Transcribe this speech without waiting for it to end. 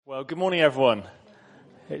Well, good morning, everyone.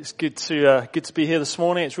 It's good to be here this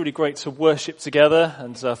morning. It's really great to worship together,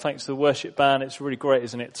 and thanks to the worship band, it's really great,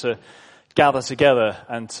 isn't it, to gather together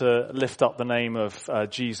and to lift up the name of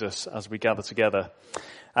Jesus as we gather together.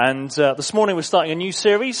 And this morning we're starting a new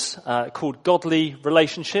series called Godly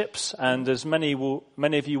Relationships, and as many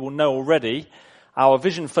of you will know already, our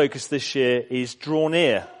vision focus this year is Draw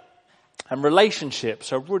Near. And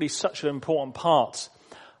relationships are really such an important part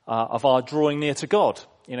of our drawing near to God.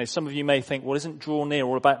 You know, some of you may think, well, isn't Draw Near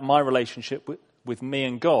all about my relationship with me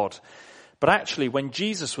and God? But actually, when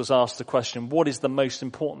Jesus was asked the question, what is the most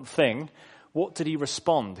important thing? What did he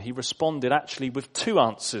respond? He responded actually with two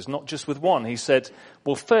answers, not just with one. He said,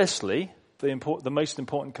 well, firstly, the most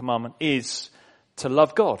important commandment is to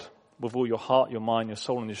love God with all your heart, your mind, your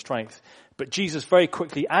soul, and your strength. But Jesus very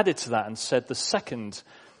quickly added to that and said the second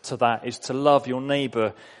to that is to love your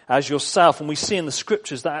neighbor as yourself. And we see in the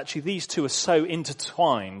scriptures that actually these two are so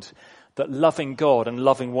intertwined that loving God and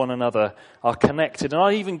loving one another are connected. And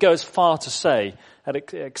I even go as far to say,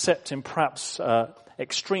 except in perhaps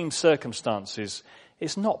extreme circumstances,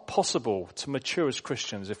 it's not possible to mature as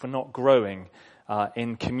Christians if we're not growing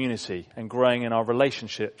in community and growing in our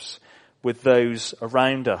relationships with those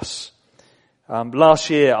around us. Last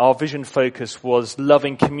year, our vision focus was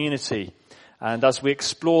loving community. And as we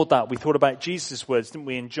explored that, we thought about Jesus' words, didn't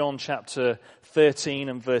we, in John chapter 13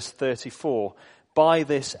 and verse 34. By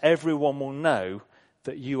this, everyone will know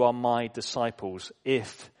that you are my disciples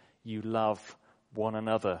if you love one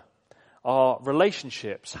another. Our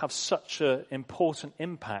relationships have such an important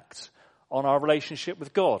impact on our relationship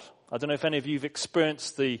with God. I don't know if any of you have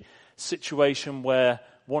experienced the situation where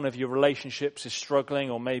one of your relationships is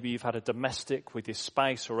struggling, or maybe you've had a domestic with your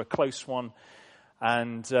spouse or a close one,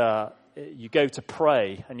 and you go to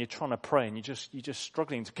pray and you're trying to pray and you're just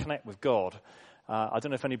struggling to connect with God. I don't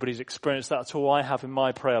know if anybody's experienced that at all. I have in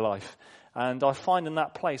my prayer life. And I find in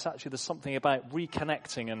that place actually there's something about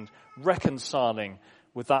reconnecting and reconciling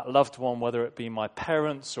with that loved one, whether it be my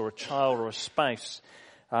parents or a child or a spouse,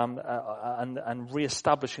 and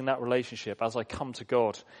reestablishing that relationship as I come to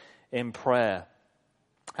God in prayer.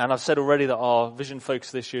 And I've said already that our vision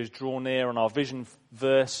focus this year is Draw Near, and our vision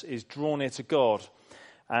verse is Draw Near to God,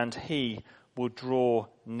 and He will draw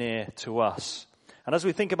near to us. And as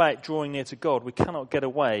we think about drawing near to God, we cannot get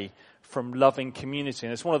away from loving community.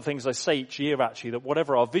 And it's one of the things I say each year, actually, that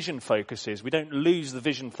whatever our vision focus is, we don't lose the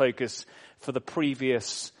vision focus for the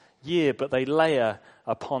previous year, but they layer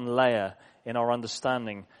upon layer in our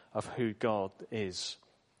understanding of who God is.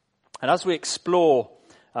 And as we explore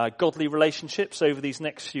godly relationships over these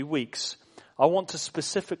next few weeks, I want to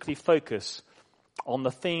specifically focus on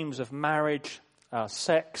the themes of marriage,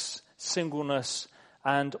 sex, singleness,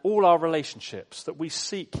 and all our relationships, that we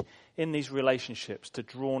seek in these relationships to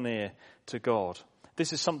draw near to God.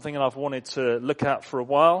 This is something that I've wanted to look at for a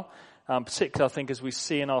while, particularly I think as we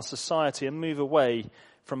see in our society and move away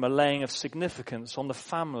from a laying of significance on the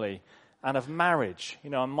family and of marriage. You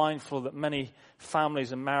know, I'm mindful that many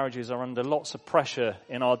families and marriages are under lots of pressure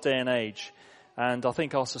in our day and age, and I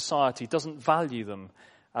think our society doesn't value them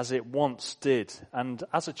as it once did. And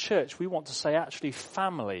as a church, we want to say actually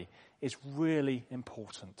family is really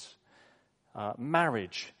important.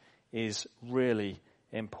 Marriage is really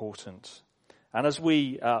important. And as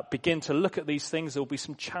we begin to look at these things, there will be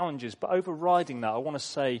some challenges. But overriding that, I want to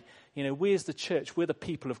say, you know, we as the church, we're the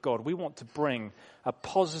people of God. We want to bring a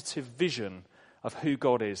positive vision of who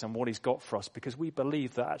God is and what He's got for us, because we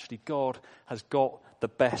believe that actually God has got the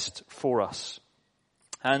best for us.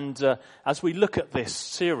 And as we look at this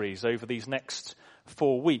series over these next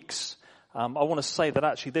 4 weeks, I want to say that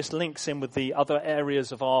actually this links in with the other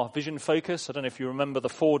areas of our vision focus. I don't know if you remember the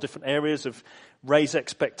 4 different areas of raise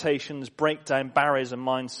expectations, break down barriers and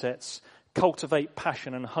mindsets, cultivate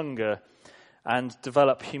passion and hunger, and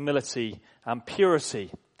develop humility and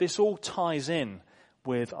purity. This all ties in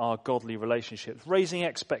with our godly relationships. Raising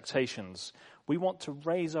expectations. We want to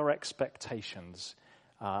raise our expectations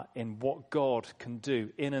in what God can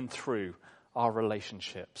do in and through our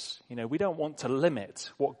relationships. You know, we don't want to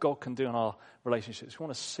limit what God can do in our relationships. We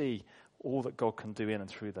want to see all that God can do in and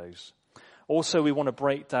through those. Also, we want to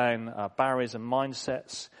break down barriers and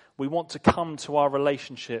mindsets. We want to come to our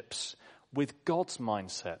relationships with God's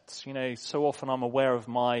mindsets. You know, so often I'm aware of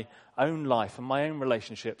my own life and my own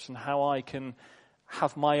relationships and how I can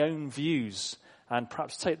have my own views and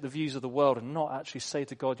perhaps take the views of the world and not actually say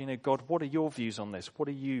to God, you know, God, what are your views on this? What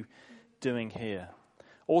are you doing here?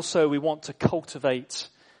 Also, we want to cultivate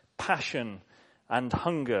passion and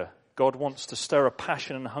hunger. God wants to stir a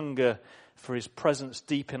passion and hunger for His presence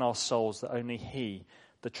deep in our souls that only He,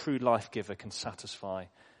 the true life giver, can satisfy.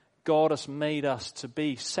 God has made us to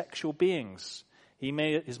be sexual beings. He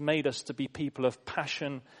has made us to be people of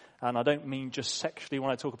passion, and I don't mean just sexually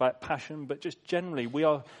when I talk about passion, but just generally we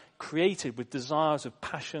are created with desires of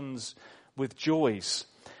passions, with joys.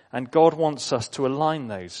 And God wants us to align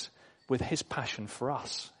those with his passion for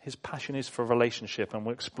us. His passion is for relationship, and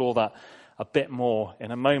we'll explore that a bit more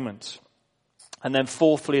in a moment. And then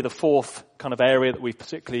fourthly, the fourth kind of area that we've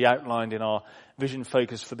particularly outlined in our vision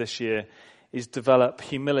focus for this year is develop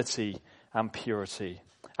humility and purity.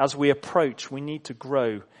 As we approach, we need to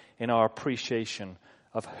grow in our appreciation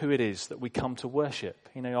of who it is that we come to worship.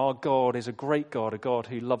 You know, our God is a great God, a God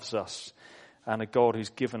who loves us, and a God who's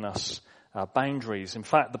given us boundaries. In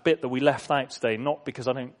fact, the bit that we left out today, not because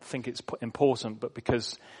I don't think it's important, but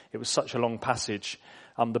because it was such a long passage,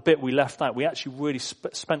 the bit we left out, we actually really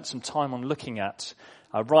spent some time on looking at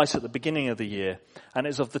right at the beginning of the year, and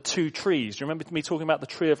it's of the two trees. Do you remember me talking about the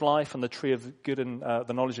tree of life and the tree of good and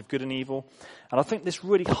the knowledge of good and evil? And I think this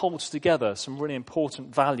really holds together some really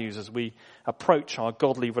important values as we approach our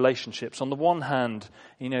godly relationships. On the one hand,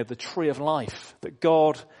 you know, the tree of life, that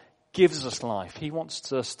God gives us life. He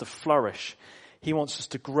wants us to flourish. He wants us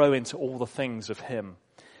to grow into all the things of him.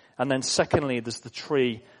 And then secondly, there's the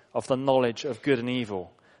tree of the knowledge of good and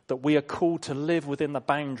evil, that we are called to live within the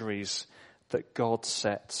boundaries that God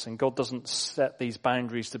sets. And God doesn't set these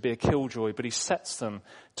boundaries to be a killjoy, but he sets them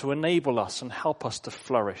to enable us and help us to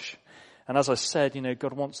flourish. And as I said, you know,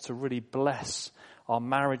 God wants to really bless our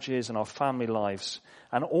marriages and our family lives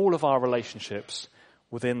and all of our relationships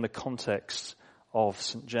within the context of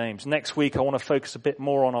St. James. Next week, I want to focus a bit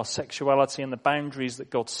more on our sexuality and the boundaries that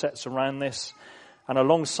God sets around this. And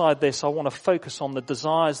alongside this, I want to focus on the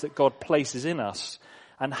desires that God places in us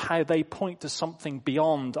and how they point to something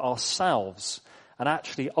beyond ourselves and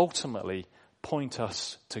actually ultimately point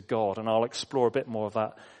us to God. And I'll explore a bit more of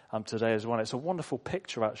that today as well. It's a wonderful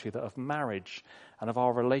picture actually that of marriage and of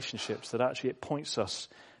our relationships, that actually it points us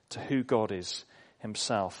to who God is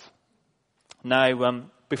himself. Now,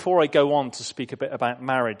 before I go on to speak a bit about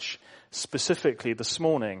marriage specifically this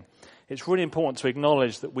morning, it's really important to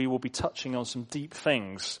acknowledge that we will be touching on some deep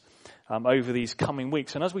things over these coming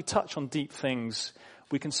weeks. And as we touch on deep things,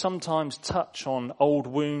 we can sometimes touch on old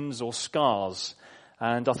wounds or scars.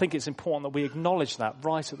 And I think it's important that we acknowledge that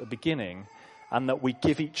right at the beginning and that we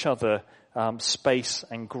give each other space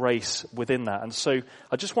and grace within that. And so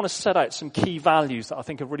I just want to set out some key values that I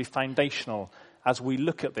think are really foundational as we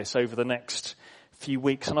look at this over the next few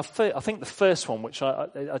weeks. And I think the first one, which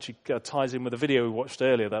actually ties in with the video we watched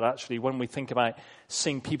earlier, that actually when we think about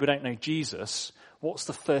seeing people who don't know Jesus, what's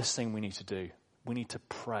the first thing we need to do? We need to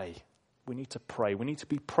pray. We need to pray. We need to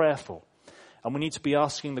be prayerful. And we need to be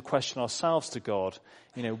asking the question ourselves to God,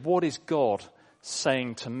 you know, what is God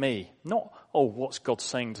saying to me? Not, oh, what's God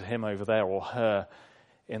saying to him over there or her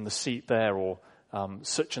in the seat there, or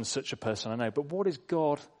such and such a person I know, but what is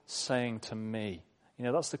God saying to me? You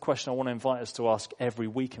know, that's the question I want to invite us to ask every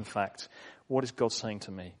week, in fact. What is God saying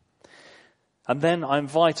to me? And then I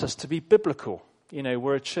invite us to be biblical. You know,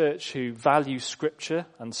 we're a church who values Scripture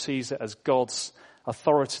and sees it as God's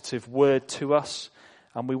authoritative word to us.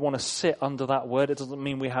 And we want to sit under that word. It doesn't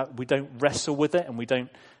mean we don't wrestle with it and we don't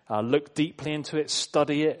look deeply into it,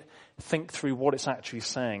 study it, think through what it's actually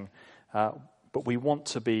saying. But we want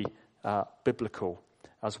to be biblical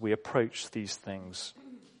as we approach these things.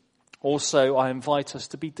 Also, I invite us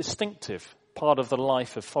to be distinctive. Part of the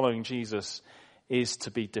life of following Jesus is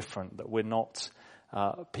to be different, that we're not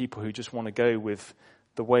people who just want to go with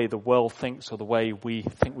the way the world thinks or the way we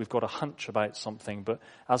think we've got a hunch about something. But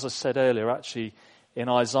as I said earlier, actually, in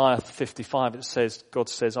Isaiah 55, it says, God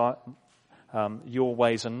says, your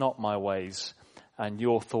ways are not my ways, and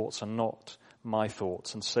your thoughts are not my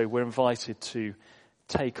thoughts. And so we're invited to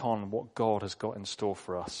take on what God has got in store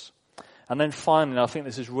for us. And then finally, I think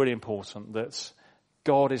this is really important, that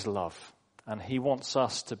God is love, and he wants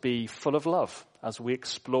us to be full of love as we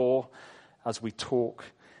explore, as we talk,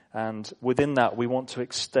 and within that we want to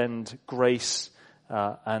extend grace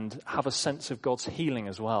and have a sense of God's healing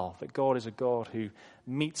as well, that God is a God who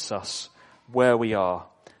meets us where we are,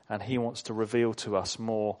 and he wants to reveal to us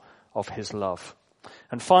more of his love.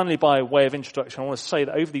 And finally, by way of introduction, I want to say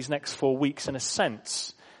that over these next 4 weeks, in a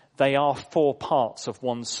sense, they are 4 parts of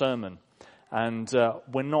one sermon. And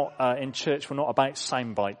we're not, in church, we're not about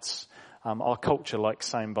sound bites. Our culture likes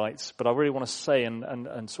sound bites. But I really want to say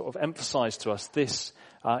and sort of emphasize to us, this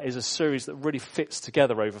is a series that really fits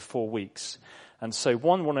together over 4 weeks. And so I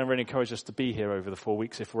want to really encourage us to be here over the 4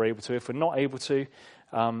 weeks if we're able to. If we're not able to,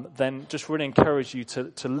 then just really encourage you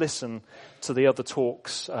to listen to the other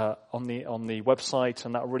talks on the website,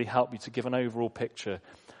 and that will really help you to give an overall picture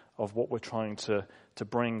of what we're trying to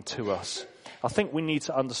bring to us. I think we need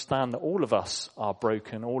to understand that all of us are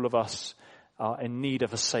broken. All of us are in need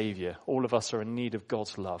of a Saviour. All of us are in need of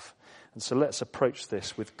God's love. And so let's approach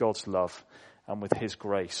this with God's love and with his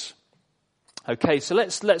grace. Okay, so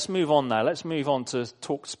let's move on now. Let's move on to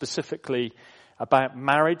talk specifically about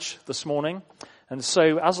marriage this morning. And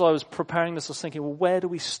so as I was preparing this, I was thinking, well, where do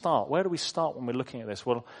we start? Where do we start when we're looking at this?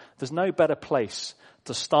 Well, there's no better place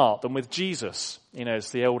to start than with Jesus. You know,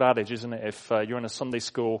 it's the old adage, isn't it? If you're in a Sunday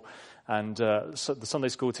school and so the Sunday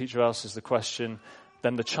school teacher asks the question,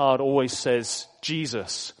 then the child always says,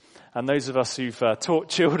 Jesus. And those of us who've taught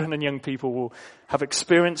children and young people will have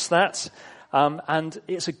experienced that. And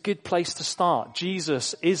it's a good place to start.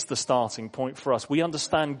 Jesus is the starting point for us. We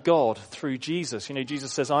understand God through Jesus. You know,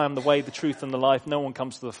 Jesus says, I am the way, the truth, and the life. No one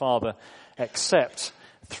comes to the Father except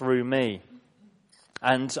through me.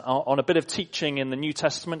 And on a bit of teaching in the New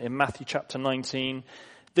Testament, in Matthew chapter 19,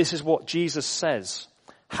 this is what Jesus says.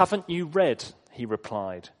 Haven't you read, he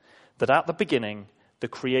replied, that at the beginning the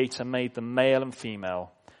Creator made them male and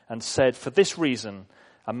female, and said, for this reason,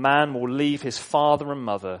 a man will leave his father and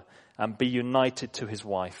mother and be united to his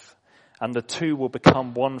wife, and the two will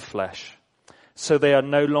become one flesh. So they are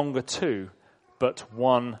no longer two, but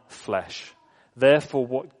one flesh. Therefore,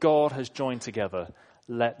 what God has joined together,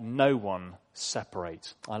 let no one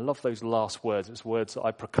separate. I love those last words. It's words that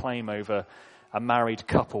I proclaim over a married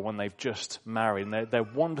couple when they've just married. And they're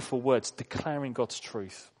wonderful words declaring God's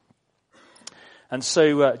truth. And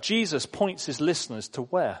so Jesus points his listeners to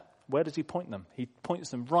where? Where does he point them? He points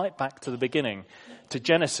them right back to the beginning, to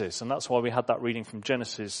Genesis. And that's why we had that reading from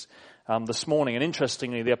Genesis this morning. And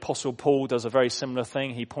interestingly, the Apostle Paul does a very similar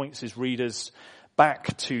thing. He points his readers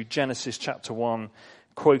back to Genesis chapter 1,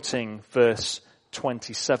 quoting verse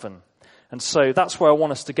 27. And so that's where I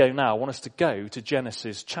want us to go now. I want us to go to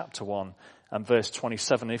Genesis chapter 1 and verse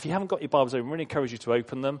 27. And if you haven't got your Bibles open, I really encourage you to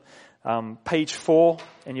open them. Page 4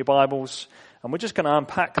 in your Bibles. And we're just going to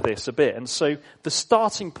unpack this a bit. And so the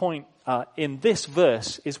starting point in this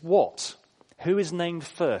verse is what? Who is named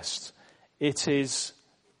first? It is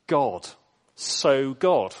God. So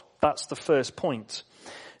God. That's the first point.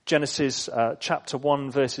 Genesis chapter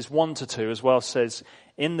 1 verses 1 to 2 as well says,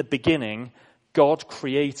 in the beginning, God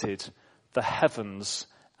created the heavens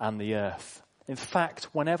and the earth. In fact,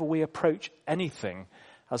 whenever we approach anything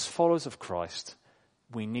as followers of Christ,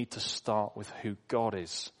 we need to start with who God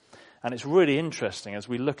is. And it's really interesting as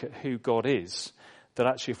we look at who God is, that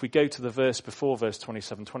actually if we go to the verse before verse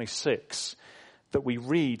 27, 26, that we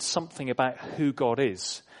read something about who God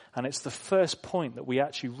is. And it's the first point that we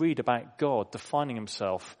actually read about God defining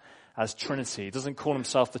himself as Trinity. He doesn't call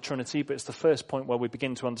himself the Trinity, but it's the first point where we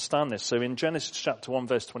begin to understand this. So in Genesis chapter 1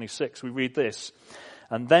 verse 26, we read this.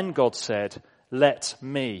 And then God said, let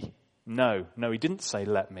me. No, he didn't say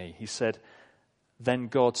let me. He said, then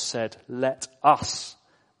God said, let us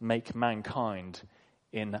make mankind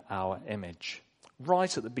in our image.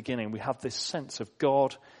 Right at the beginning, we have this sense of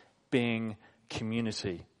God being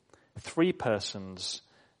community. 3 persons,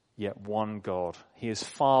 yet one God. He is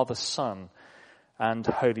Father, Son, and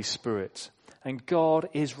Holy Spirit. And God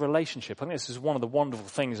is relationship. I think this is one of the wonderful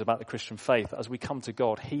things about the Christian faith. As we come to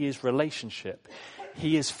God, he is relationship.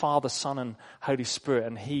 He is Father, Son, and Holy Spirit,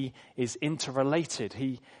 and he is interrelated.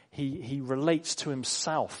 He relates to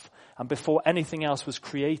himself. And before anything else was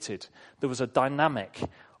created, there was a dynamic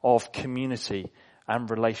of community and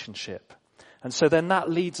relationship. And so then that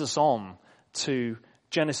leads us on to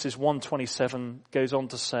Genesis 1:27 goes on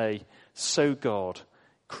to say, so God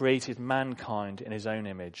created mankind in his own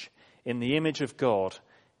image. In the image of God,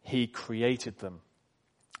 he created them.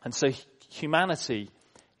 And so humanity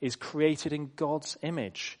is created in God's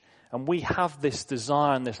image. And we have this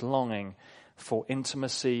desire and this longing for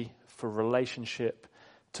intimacy, for relationship,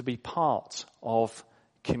 to be part of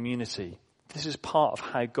community. This is part of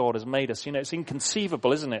how God has made us. You know, it's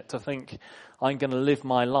inconceivable, isn't it, to think I'm going to live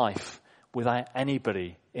my life without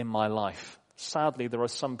anybody in my life. Sadly, there are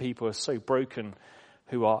some people who are so broken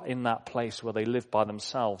who are in that place where they live by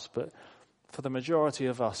themselves. But for the majority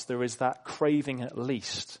of us, there is that craving at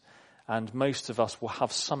least. And most of us will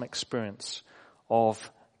have some experience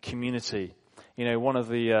of community. You know, one of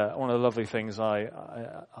the lovely things I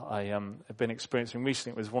have been experiencing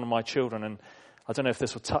recently was one of my children, and I don't know if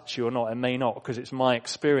this will touch you or not. It may not, because it's my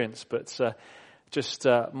experience. But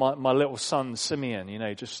my little son Simeon, you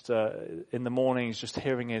know, just in the mornings, just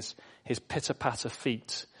hearing his pitter patter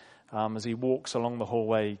feet as he walks along the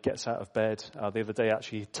hallway, gets out of bed. The other day,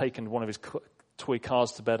 actually, he'd taken one of his toy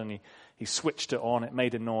cars to bed, and he switched it on. It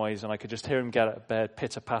made a noise, and I could just hear him get out of bed,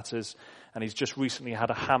 pitter patters. And he's just recently had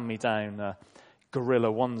a hand-me-down gorilla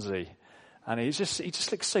onesie. And he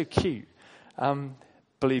just looks so cute.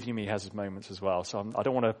 Believe you me, he has his moments as well. So I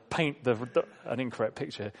don't want to paint an incorrect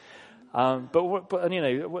picture. But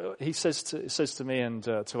he says to me and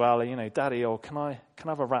to Ali, Daddy, can I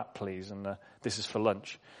have a wrap, please? And this is for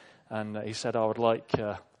lunch. And he said, I'd like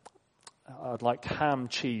ham,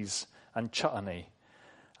 cheese, and chutney.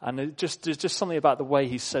 And there's just something about the way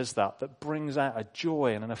he says that brings out a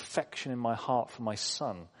joy and an affection in my heart for my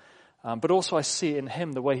son. But also I see it in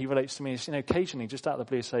him, the way he relates to me. Is, occasionally, just out of the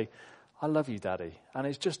blue, say, I love you, Daddy. And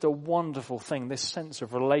it's just a wonderful thing, this sense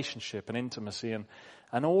of relationship and intimacy.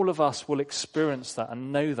 And all of us will experience that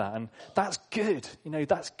and know that. And that's good.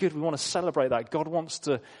 That's good. We want to celebrate that. God wants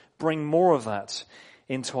to bring more of that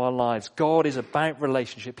into our lives. God is about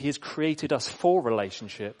relationship. He has created us for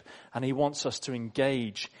relationship. And he wants us to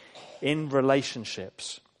engage in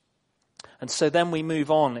relationships. And so then we move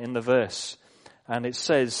on in the verse. And it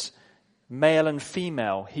says, male and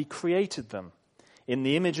female, he created them. In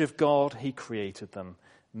the image of God, he created them.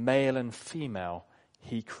 Male and female,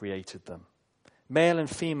 he created them. Male and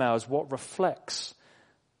female is what reflects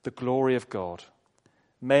the glory of God.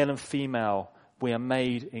 Male and female, we are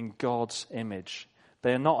made in God's image.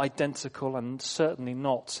 They are not identical and certainly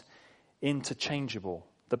not interchangeable.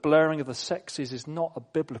 The blurring of the sexes is not a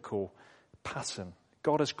biblical pattern.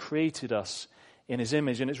 God has created us in his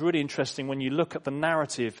image. And it's really interesting when you look at the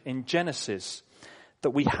narrative in Genesis that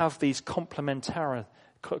we have these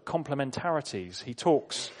complementarities. He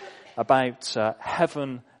talks about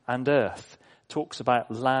heaven and earth, talks about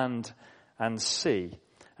land and sea.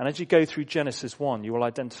 And as you go through Genesis 1, you will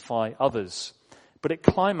identify others. But it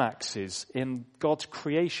climaxes in God's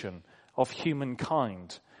creation of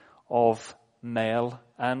humankind, of male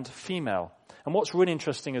and female. And what's really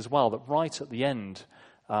interesting as well, that right at the end,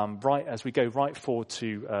 right as we go right forward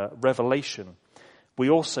to Revelation, we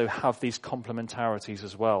also have these complementarities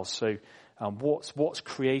as well. So what's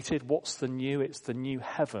created? What's the new? It's the new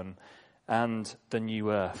heaven and the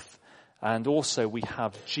new earth. And also we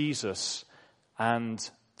have Jesus and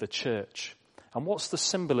the church. And what's the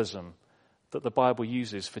symbolism that the Bible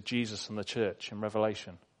uses for Jesus and the church in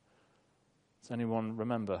Revelation? Does anyone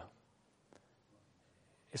remember?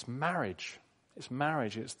 It's marriage. It's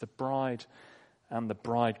marriage. It's the bride and the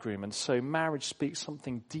bridegroom. And so marriage speaks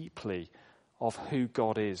something deeply of who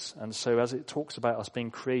God is. And so as it talks about us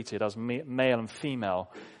being created as male and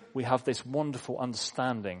female, we have this wonderful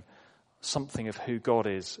understanding, something of who God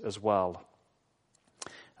is as well.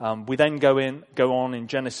 We then go on in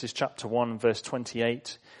Genesis chapter 1, verse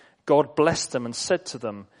 28. God blessed them and said to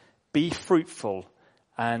them, be fruitful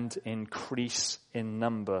and increase in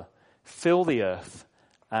number. Fill the earth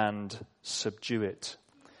and subdue it.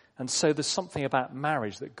 And so there's something about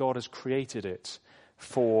marriage that God has created it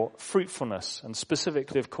for fruitfulness. And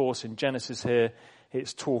specifically, of course, in Genesis here,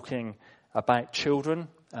 it's talking about children.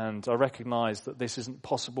 And I recognize that this isn't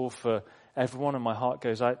possible for everyone, and my heart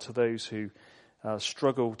goes out to those who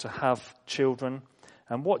struggle to have children.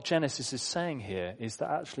 And what Genesis is saying here is that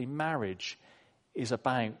actually marriage is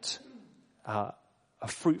about a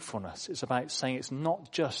fruitfulness. It's about saying it's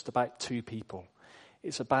not just about two people.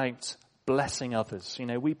 It's about blessing others.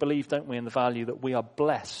 We believe, don't we, in the value that we are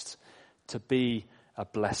blessed to be a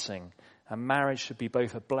blessing. And marriage should be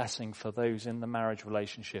both a blessing for those in the marriage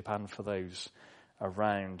relationship and for those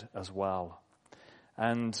around as well.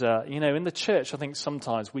 And, in the church, I think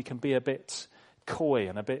sometimes we can be a bit coy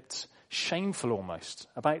and a bit shameful almost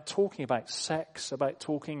about talking about sex, about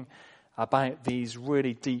talking about these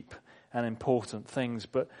really deep and important things.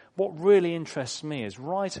 But what really interests me is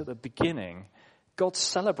right at the beginning, God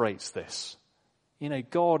celebrates this.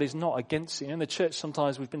 God is not against it. In the church,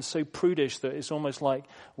 sometimes we've been so prudish that it's almost like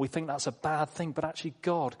we think that's a bad thing, but actually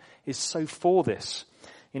God is so for this.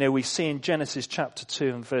 We see in Genesis chapter 2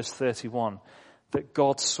 and verse 31 that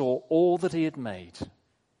God saw all that he had made,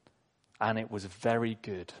 and it was very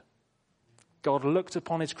good. God looked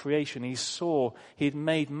upon his creation. He saw he had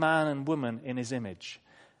made man and woman in his image,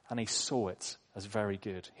 and he saw it as very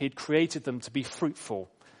good. He had created them to be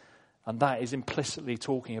fruitful, and that is implicitly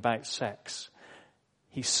talking about sex.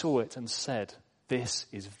 He saw it and said, this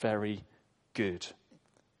is very good.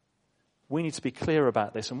 We need to be clear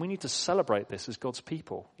about this, and we need to celebrate this as God's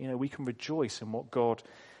people. We can rejoice in what God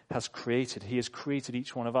has created. He has created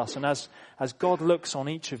each one of us. And as God looks on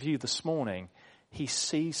each of you this morning, he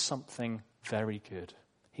sees something very good.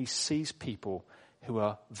 He sees people who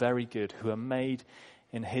are very good, who are made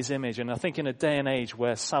in his image. And I think in a day and age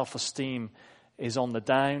where self-esteem is on the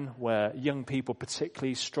down, where young people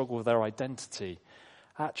particularly struggle with their identity,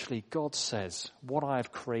 actually God says, what I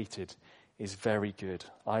have created is very good.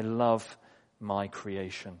 I love my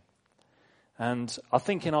creation. And I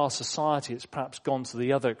think in our society it's perhaps gone to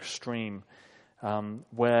the other extreme,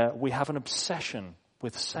 where we have an obsession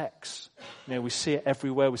with sex. We see it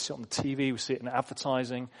everywhere. We see it on the TV. We see it in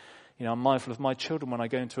advertising. I'm mindful of my children when I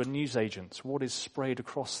go into a newsagent. What is sprayed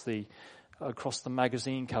across the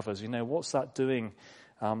magazine covers? What's that doing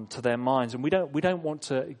to their minds? And we don't want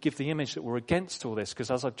to give the image that we're against all this,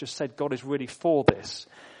 because as I've just said, God is really for this.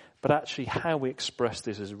 But actually how we express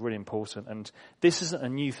this is really important. And this isn't a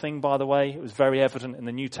new thing, by the way. It was very evident in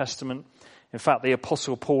the New Testament. In fact, the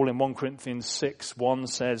Apostle Paul in 1 Corinthians 6:1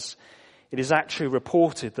 says, "It is actually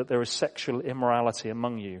reported that there is sexual immorality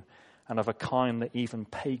among you, and of a kind that even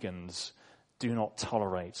pagans do not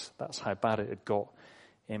tolerate." That's how bad it had got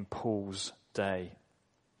in Paul's day.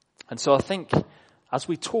 And so I think as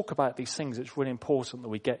we talk about these things, it's really important that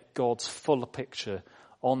we get God's fuller picture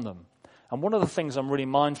on them. And one of the things I'm really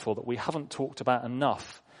mindful that we haven't talked about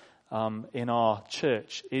enough in our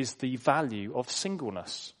church is the value of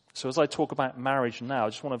singleness. So as I talk about marriage now, I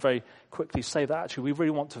just want to very quickly say that actually we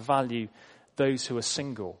really want to value those who are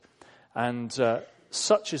single. And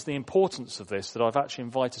such is the importance of this that I've actually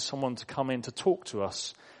invited someone to come in to talk to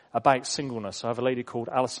us about singleness. I have a lady called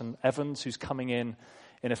Alison Evans who's coming in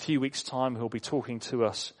a few weeks' time, who'll be talking to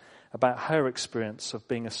us about her experience of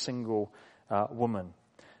being a single woman.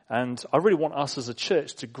 And I really want us as a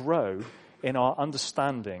church to grow in our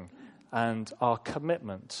understanding and our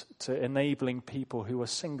commitment to enabling people who are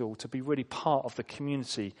single to be really part of the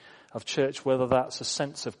community of church, whether that's a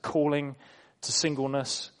sense of calling to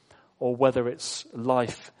singleness or whether it's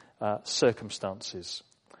life circumstances.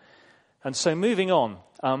 And so moving on,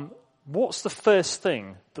 what's the first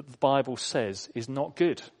thing that the Bible says is not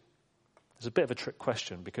good? It's a bit of a trick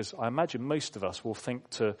question, because I imagine most of us will think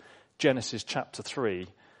to Genesis chapter 3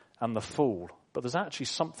 and the fall. But there's actually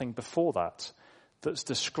something before that that's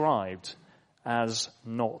described as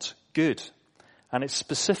not good. And it's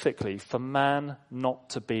specifically for man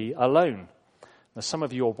not to be alone. Now, some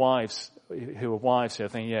of your wives who are wives here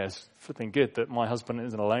think, yeah, it's flipping good that my husband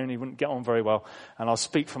isn't alone. He wouldn't get on very well. And I'll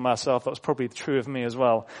speak for myself. That's probably true of me as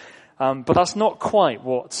well. But that's not quite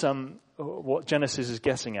what Genesis is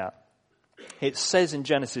getting at. It says in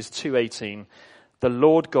Genesis 2:18, "The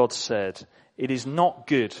Lord God said, it is not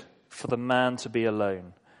good for the man to be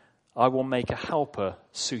alone. I will make a helper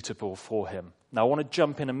suitable for him." Now I want to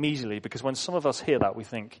jump in immediately, because when some of us hear that, we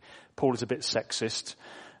think Paul is a bit sexist.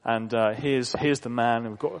 And here's the man,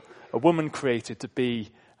 and we've got a woman created to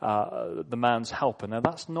be the man's helper. Now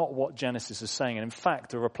that's not what Genesis is saying. And in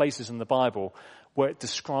fact, there are places in the Bible where it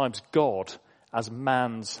describes God as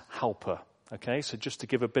man's helper. Okay, so just to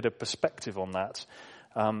give a bit of perspective on that.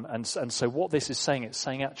 And so what this is saying, it's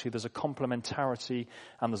saying actually there's a complementarity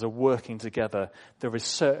and there's a working together. There is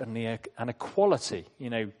certainly an equality.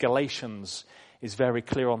 Galatians is very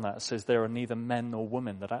clear on that. It says there are neither men nor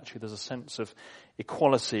women, that actually there's a sense of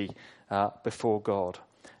equality before God.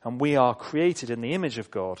 And we are created in the image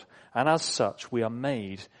of God, and as such we are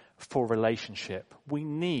made for relationship. We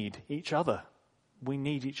need each other. We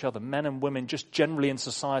need each other. Men and women, just generally in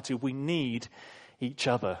society, we need each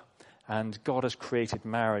other. And God has created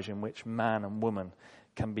marriage in which man and woman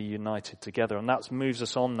can be united together. And that moves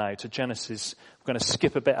us on now to Genesis. We're going to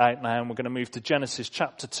skip a bit out now, and we're going to move to Genesis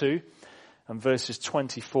chapter 2 and verses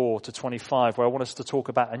 24 to 25, where I want us to talk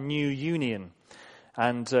about a new union.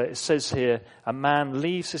 And it says here, "A man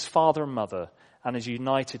leaves his father and mother and is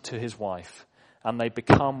united to his wife, and they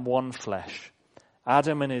become one flesh.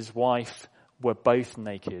 Adam and his wife were both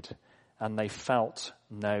naked, and they felt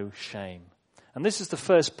no shame." And this is the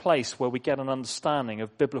first place where we get an understanding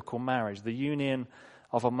of biblical marriage, the union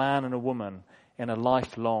of a man and a woman in a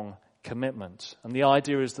lifelong commitment. And the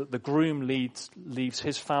idea is that the groom leaves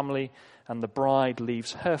his family and the bride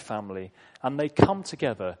leaves her family, and they come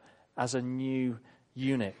together as a new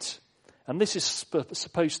unit. And this is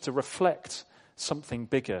supposed to reflect something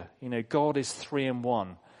bigger. God is 3 in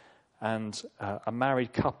 1, and a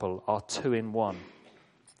married couple are 2 in 1.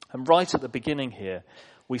 And right at the beginning here,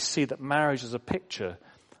 we see that marriage is a picture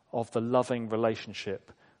of the loving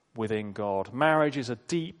relationship within God. Marriage is a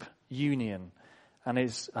deep union and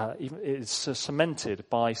is cemented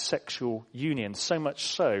by sexual union. So much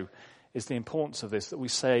so is the importance of this that we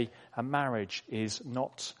say a marriage is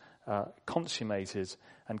not consummated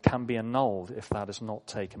and can be annulled if that has not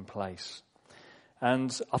taken place.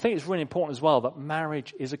 And I think it's really important as well that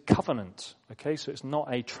marriage is a covenant. Okay, so it's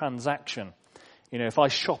not a transaction. If I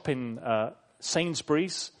shop in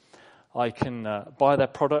Sainsbury's, I can buy their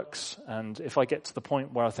products, and if I get to the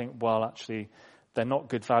point where I think, well, actually, they're not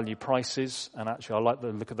good value prices, and actually I like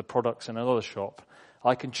the look of the products in another shop,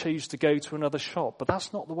 I can choose to go to another shop. But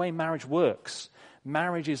that's not the way marriage works.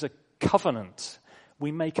 Marriage is a covenant.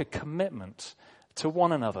 We make a commitment to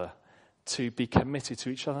one another to be committed to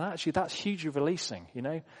each other. And actually, that's hugely releasing, you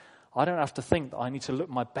know. I don't have to think that I need to look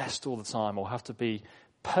my best all the time or have to be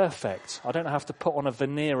perfect. I don't have to put on a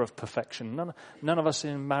veneer of perfection. None of us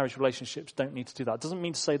in marriage relationships don't need to do that. It doesn't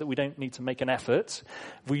mean to say that we don't need to make an effort.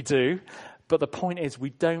 We do. But the point is,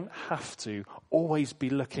 we don't have to always be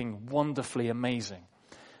looking wonderfully amazing.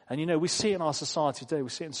 And, you know, we see it in our society today. We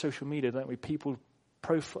see it in social media, don't we? People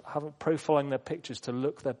profiling their pictures to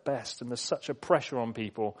look their best. And there's such a pressure on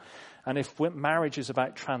people. And if marriage is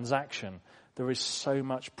about transaction, there is so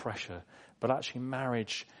much pressure. But actually,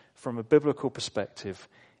 marriage, from a biblical perspective,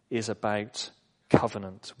 is about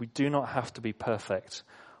covenant. We do not have to be perfect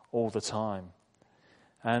all the time.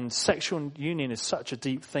 And sexual union is such a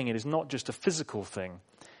deep thing. It is not just a physical thing.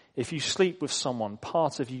 If you sleep with someone,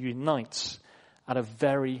 part of you unites at a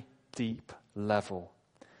very deep level.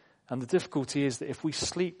 And the difficulty is that if we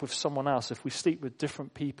sleep with someone else, if we sleep with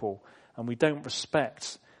different people, and we don't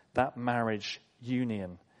respect that marriage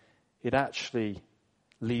union, it actually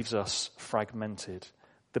leaves us fragmented.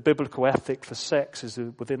 The biblical ethic for sex is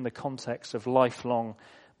within the context of lifelong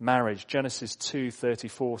marriage. Genesis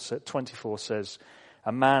 2:24 says,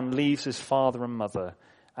 "A man leaves his father and mother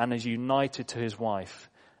and is united to his wife,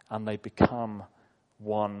 and they become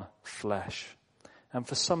one flesh." And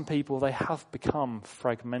for some people, they have become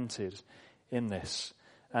fragmented in this.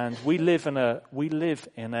 And we live in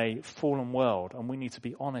a fallen world, and we need to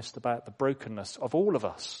be honest about the brokenness of all of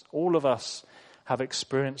us. All of us have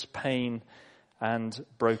experienced pain and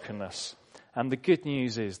brokenness. And the good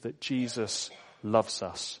news is that Jesus loves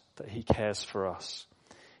us, that he cares for us.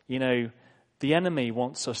 You know, the enemy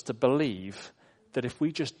wants us to believe that if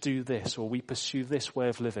we just do this or we pursue this way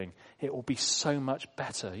of living, it will be so much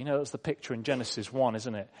better. You know, that's the picture in Genesis 1,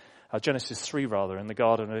 isn't it? Genesis 3, rather, in the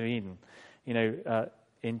Garden of Eden. You know,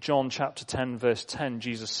 in John chapter 10, verse 10,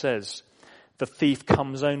 Jesus says, "The thief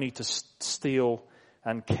comes only to steal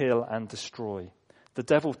and kill and destroy." The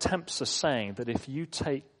devil tempts us, saying that if you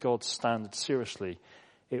take God's standards seriously,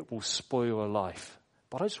 it will spoil your life.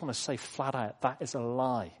 But I just want to say flat out, that is a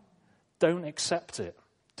lie. Don't accept it.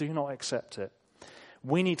 Do not accept it.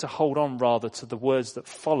 We need to hold on rather to the words that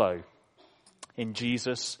follow in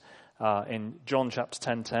Jesus, in John chapter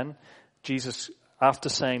 10:10. Jesus, after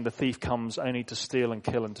saying the thief comes only to steal and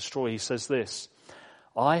kill and destroy, he says this,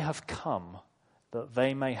 "I have come that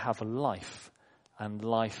they may have life and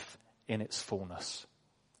life in its fullness."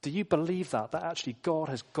 Do you believe that actually God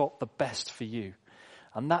has got the best for you?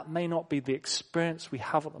 And that may not be the experience we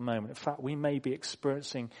have at the moment. In fact, we may be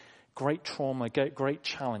experiencing great trauma, great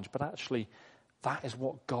challenge, but actually that is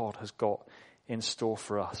what God has got in store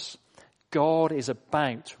for us. God is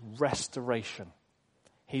about restoration.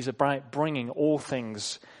 He's about bringing all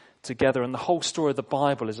things together. And the whole story of the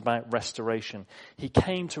Bible is about restoration. He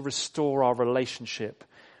came to restore our relationship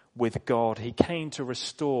with God. He came to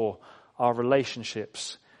restore our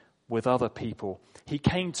relationships with other people. He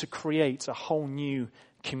came to create a whole new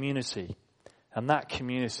community. And that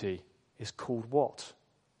community is called what?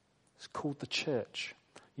 It's called the church.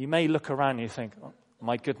 You may look around and you think, oh,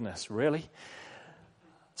 my goodness, really?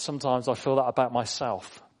 Sometimes I feel that about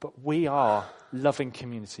myself. But we are loving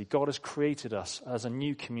community. God has created us as a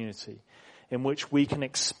new community in which we can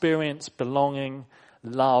experience belonging,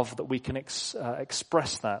 love, that we can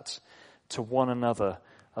express that to one another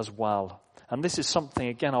as well. And this is something,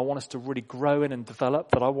 again, I want us to really grow in and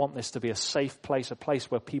develop, that I want this to be a safe place, a place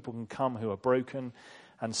where people can come who are broken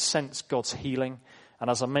and sense God's healing. And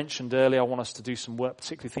as I mentioned earlier, I want us to do some work,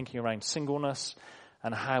 particularly thinking around singleness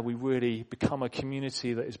and how we really become a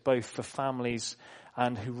community that is both for families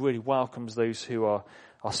and who really welcomes those who are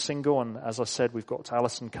single. And as I said, we've got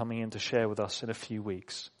Alison coming in to share with us in a few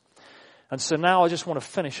weeks. And so now I just want to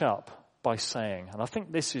finish up by saying, and I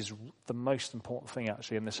think this is the most important thing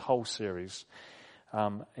actually in this whole series,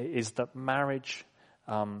 is that marriage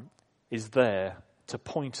is there to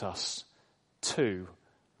point us to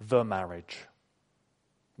the marriage.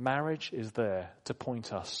 Marriage is there to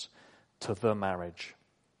point us to the marriage.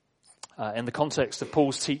 In the context of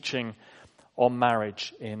Paul's teaching on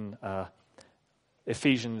marriage in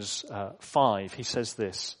Ephesians 5, he says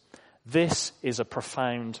this, "This is a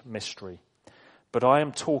profound mystery, but I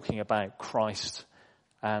am talking about Christ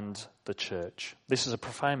and the church." This is a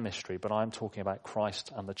profound mystery, but I am talking about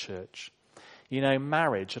Christ and the church. You know,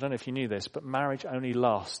 marriage, I don't know if you knew this, but marriage only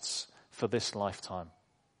lasts for this lifetime.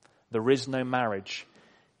 There is no marriage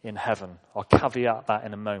in heaven. I'll caveat that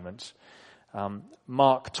in a moment.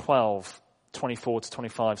 Mark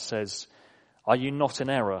 12:24-25 says, "Are you not in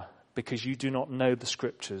error because you do not know the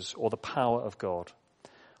scriptures or the power of God?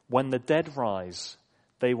 When the dead rise,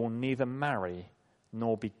 they will neither marry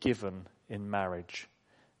nor be given in marriage.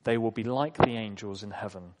 They will be like the angels in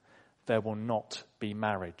heaven. There will not be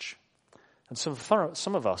marriage. And for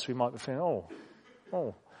some of us, we might be thinking,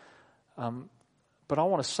 but I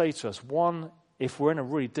want to say to us, one, if we're in a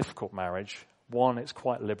really difficult marriage, one, it's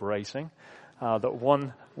quite liberating. That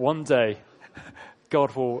one day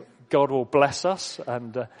God will bless us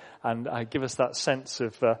and give us that sense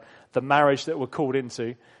of the marriage that we're called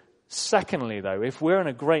into. Secondly, though, if we're in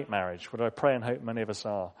a great marriage, which I pray and hope many of us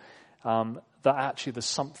are, that actually there's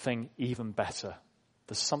something even better.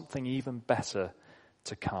 There's something even better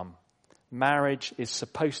to come. Marriage is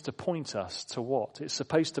supposed to point us to what? It's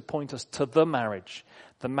supposed to point us to the marriage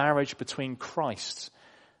between Christ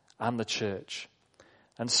and the church.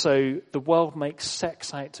 And so the world makes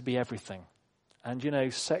sex out to be everything.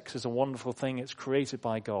 And sex is a wonderful thing. It's created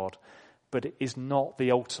by God, but it is not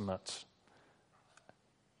the ultimate.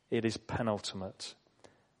 It is penultimate.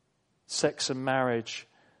 Sex and marriage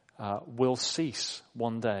will cease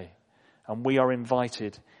one day. And we are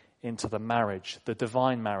invited into the marriage, the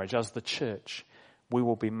divine marriage. As the church, we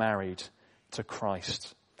will be married to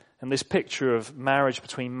Christ. And this picture of marriage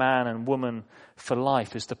between man and woman for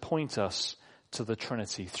life is to point us to the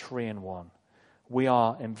Trinity, 3 in 1. We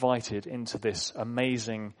are invited into this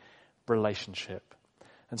amazing relationship.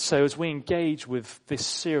 And so as we engage with this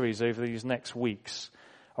series over these next weeks,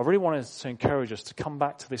 I really wanted to encourage us to come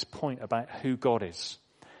back to this point about who God is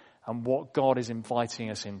and what God is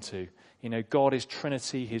inviting us into. God is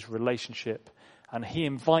Trinity, his relationship, and he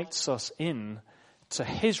invites us in to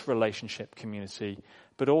his relationship community,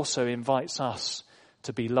 but also invites us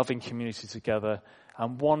to be loving community together.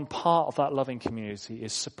 And one part of that loving community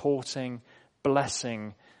is supporting,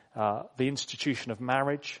 blessing the institution of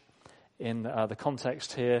marriage in the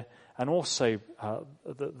context here, and also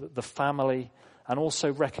the family, and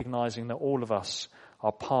also recognizing that all of us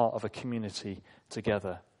are part of a community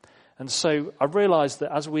together. And so I realize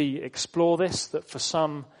that as we explore this, that for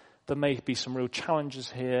some there may be some real challenges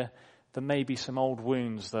here. There may be some old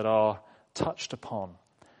wounds that are touched upon.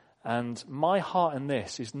 And my heart in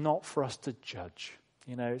this is not for us to judge.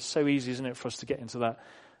 It's so easy, isn't it, for us to get into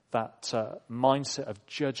that mindset of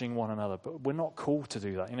judging one another. But we're not called to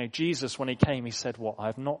do that. Jesus, when he came, he said, I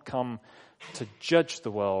have not come to judge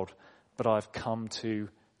the world, but I've come to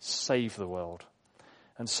save the world.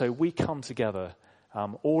 And so we come together,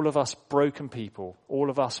 all of us broken people, all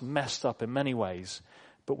of us messed up in many ways,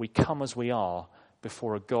 but we come as we are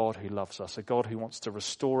before a God who loves us, a God who wants to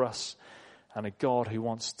restore us, and a God who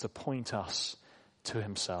wants to point us to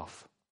himself.